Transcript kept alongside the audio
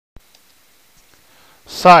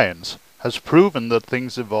Science has proven that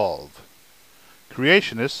things evolve.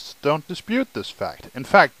 Creationists don't dispute this fact. In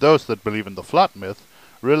fact, those that believe in the flood myth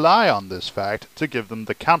rely on this fact to give them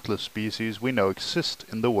the countless species we know exist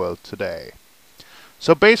in the world today.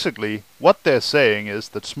 So basically, what they're saying is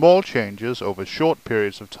that small changes over short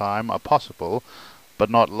periods of time are possible, but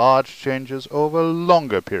not large changes over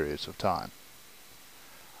longer periods of time.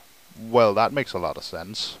 Well, that makes a lot of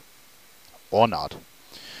sense. Or not.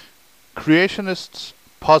 Creationists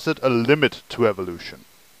posit a limit to evolution,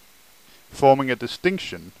 forming a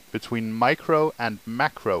distinction between micro and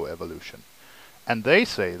macro evolution, and they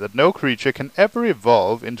say that no creature can ever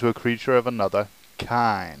evolve into a creature of another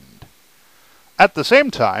kind. At the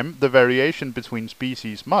same time, the variation between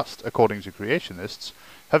species must, according to creationists,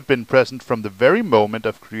 have been present from the very moment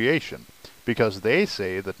of creation, because they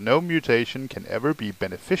say that no mutation can ever be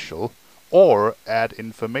beneficial or add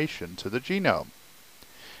information to the genome.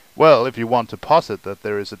 Well, if you want to posit that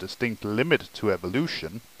there is a distinct limit to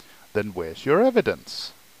evolution, then where's your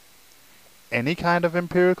evidence? Any kind of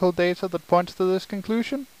empirical data that points to this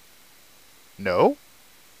conclusion? No?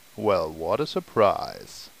 Well, what a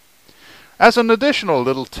surprise. As an additional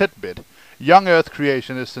little tidbit, young Earth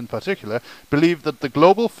creationists in particular believe that the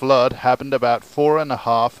global flood happened about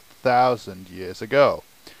 4,500 years ago,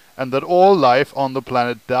 and that all life on the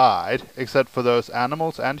planet died except for those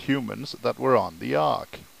animals and humans that were on the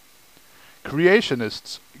ark.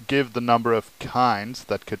 Creationists give the number of kinds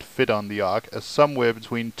that could fit on the ark as somewhere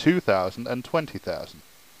between 2,000 and 20,000.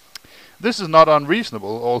 This is not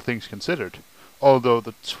unreasonable, all things considered, although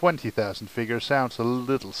the 20,000 figure sounds a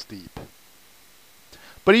little steep.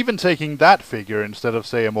 But even taking that figure instead of,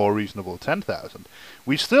 say, a more reasonable 10,000,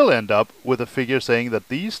 we still end up with a figure saying that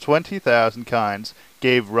these 20,000 kinds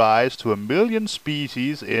gave rise to 1,000,000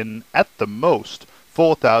 species in, at the most,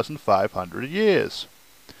 4,500 years.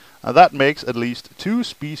 Now that makes at least 2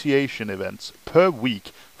 speciation events per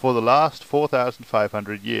week for the last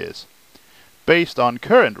 4,500 years. Based on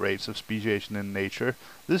current rates of speciation in nature,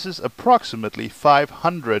 this is approximately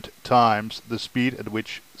 500 times the speed at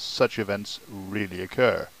which such events really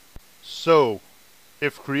occur. So,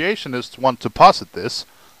 if creationists want to posit this,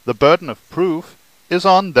 the burden of proof is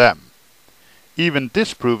on them. Even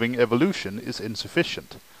disproving evolution is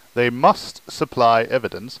insufficient. They must supply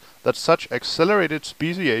evidence that such accelerated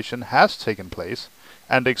speciation has taken place,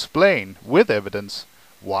 and explain, with evidence,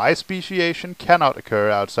 why speciation cannot occur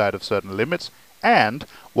outside of certain limits, and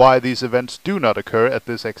why these events do not occur at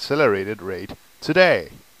this accelerated rate today.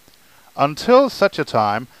 Until such a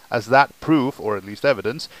time as that proof, or at least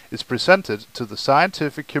evidence, is presented to the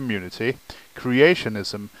scientific community,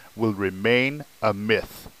 creationism will remain a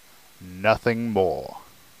myth, nothing more.